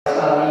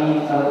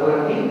Vysali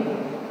Alaparthi.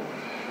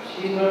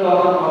 She's going to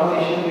talk on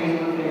automation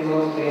reusable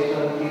frameworks based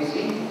on QC.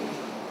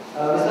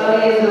 Vysali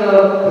is a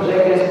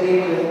project SME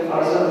with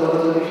Vysali Global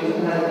Solutions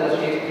and has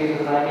industry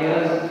experience of 9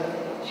 years.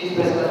 She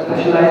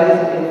specializes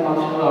in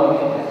functional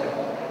automation testing.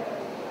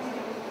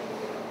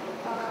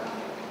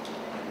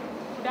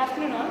 Good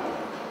afternoon all.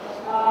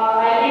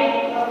 I take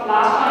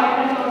last 5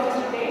 minutes of this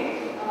today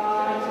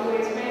to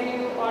explain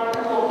you or to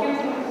walk you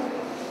through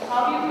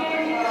how you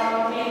can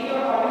make your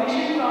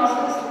automation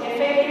process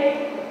effective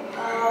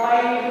by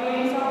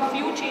doing some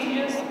few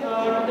changes to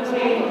the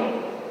framework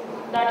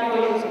that you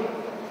are using.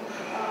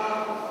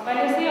 When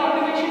I say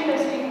automation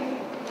testing,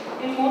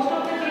 in most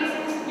of the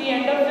cases we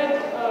end up with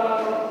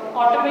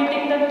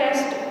automating the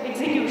test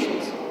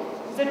executions.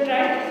 Is it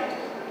right?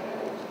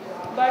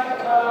 But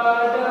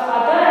the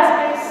other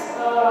aspects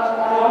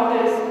around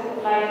this,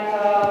 like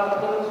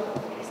the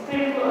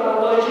script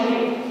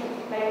versioning,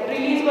 like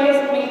release-wise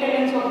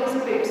maintenance of the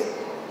scripts,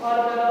 or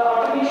the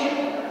automation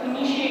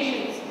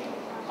initiations,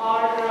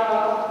 or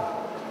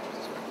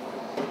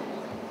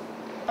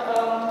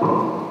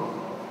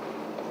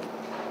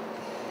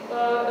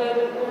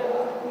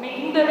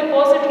making the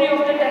repository of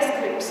the test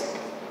scripts,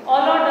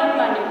 all are done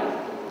manually,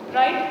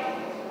 right?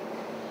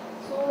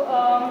 So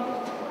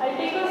I'll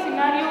take a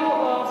scenario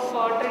of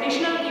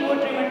traditional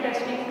keyword-driven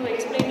testing to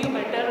explain you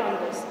better on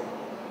this.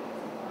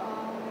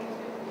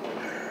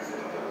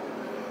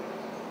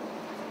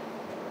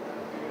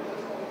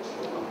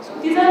 So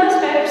these are the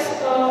steps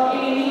in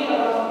any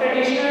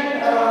traditional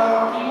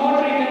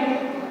keyword-driven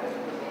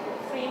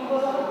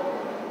framework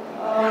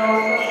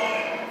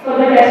for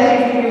the test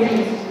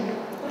executions.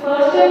 The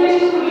first step is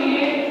to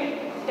create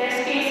test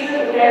cases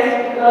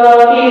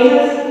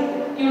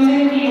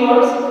using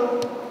keywords,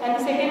 and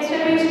the second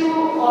step is to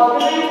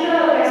organize the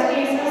test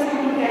cases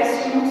into test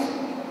suites,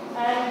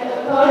 and the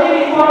third and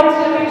important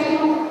step is to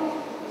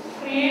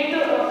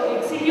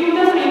execute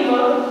the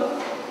framework.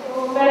 So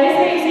when I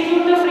say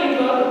execute the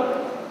framework,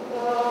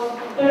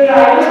 the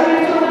driver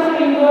scripts of the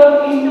framework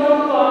in turn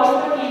calls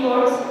the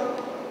keywords.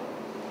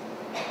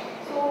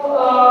 So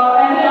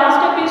and the last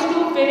step is to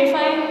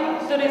verify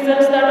the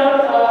results that are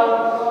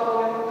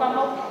come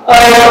up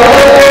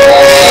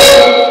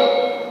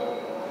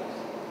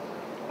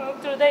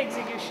through the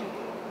execution.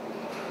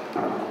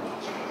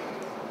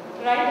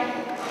 Right?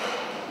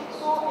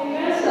 So in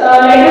this,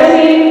 let us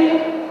see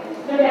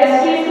the test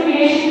case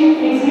creation,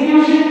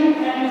 execution,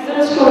 and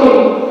result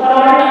storing are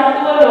all done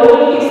to a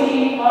local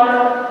PC or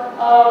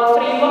a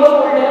framework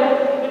folder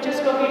which is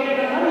located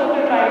on a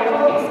local drive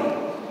of PC.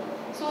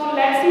 So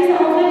let's see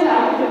some of the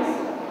challenges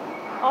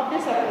of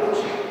this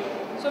approach.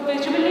 So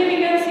visually we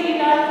can see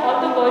that all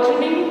the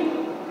versioning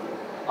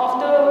of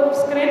the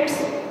scripts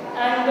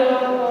and the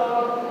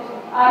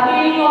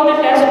archiving of the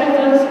test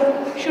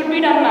results should be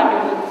done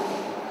manually.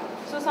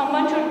 So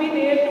someone should be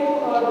there to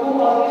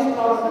do all this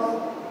process,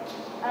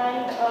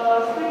 and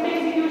script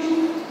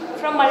execution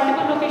from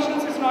multiple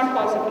locations is not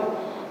possible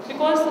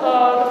because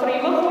the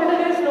framework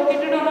folder is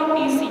located on a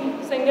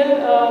PC, single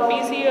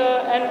PC,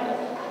 and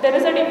there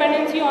is a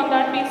dependency on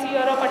that PC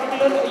or a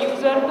particular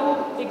user to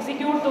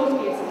execute those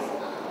cases,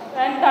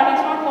 and that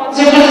is not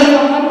possible if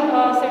someone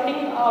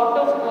sitting out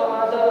of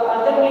the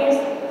other place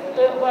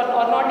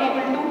or not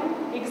able to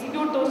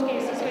execute those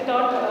cases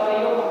without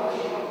your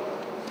permission.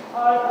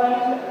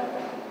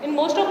 In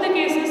most of the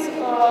cases,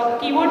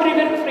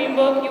 keyword-driven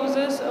framework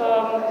uses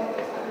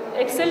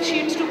Excel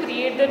sheets to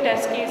create the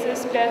test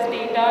cases, test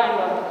data, and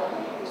all.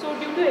 So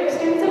due to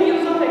extensive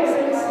use of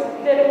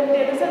Excel,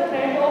 there is a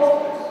threat of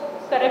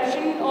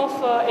corruption of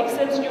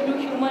Excels due to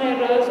human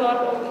errors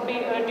or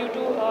due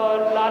to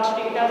large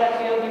data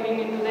that we are giving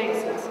into the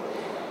Excels.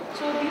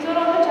 So these are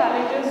all the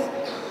challenges.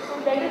 So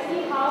let us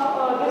see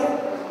how this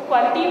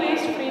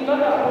quality-based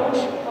framework approach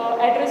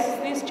addresses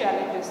these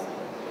challenges.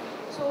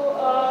 So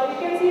you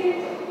can see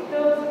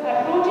the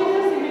approaches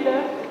are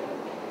similar,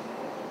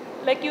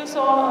 like you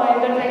saw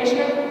in the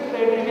traditional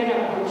driven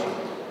approach.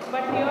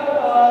 But here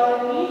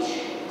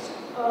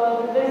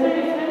there is a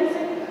difference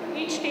in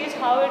each stage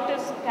how it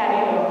is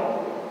carried out.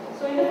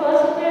 So in the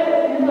first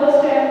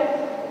step,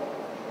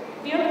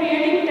 we are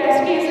creating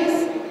test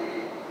cases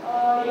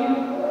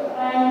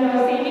and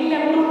saving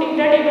them to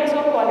data tables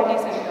of quality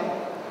center,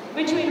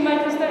 which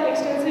minimizes the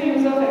extensive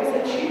use of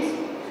Excel sheets.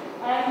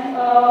 And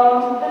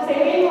the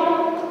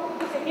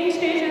second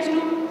stage is to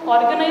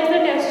organize the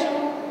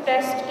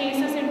test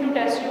cases into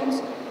test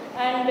suites,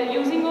 and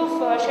using of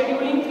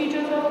scheduling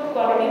features of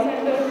quality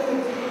center to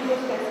execute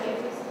those test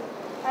cases.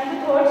 And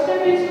the third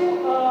step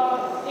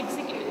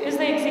is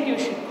the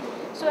execution.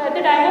 So at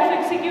the time of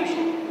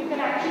execution, you can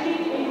actually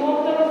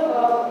invoke the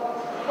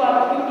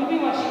QTP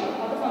machine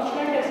or the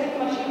functional testing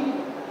machine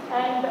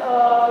and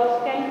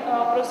can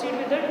proceed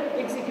with the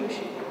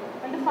execution.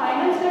 And the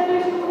final step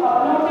is to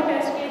upload the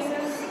test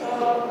cases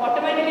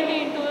automatically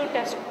into the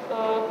test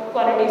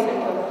quality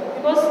center,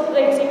 because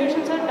the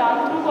executions are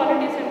done through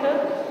quality center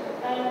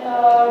and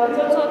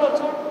results are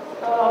also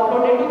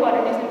uploaded to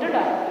quality center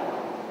directly.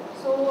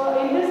 So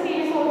in this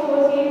case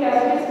also, see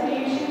test case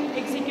creation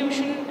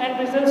execution, and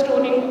result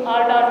storing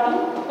are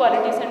done to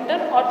quality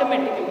center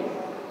automatically.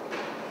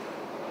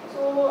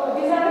 So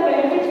these are the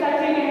benefits that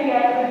we can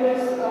get with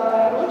this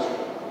approach,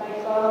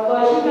 like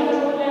version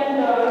control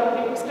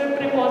and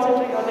script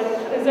repository or the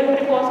result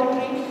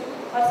repository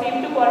are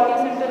saved to quality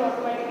center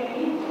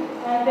automatically,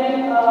 and then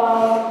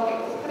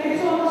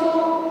scripts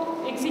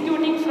also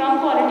executing from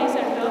quality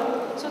center.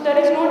 So there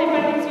is no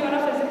dependency on a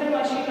physical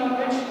machine on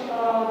which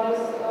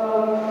this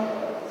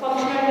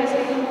functional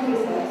testing tool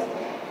resides.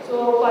 So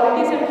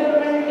quality center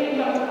will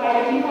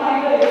identify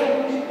the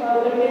execution,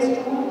 the test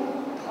tool,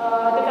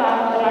 the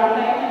runtime,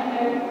 and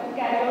then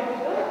carry out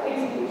the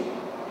execution.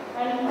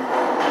 And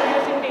we're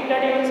using data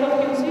tables of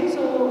QC,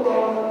 so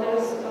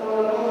there's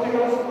no bit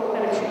of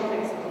correction of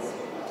expense.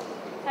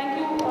 Thank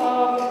you.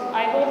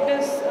 I hope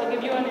this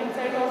give you an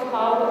insight of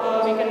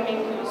how we can make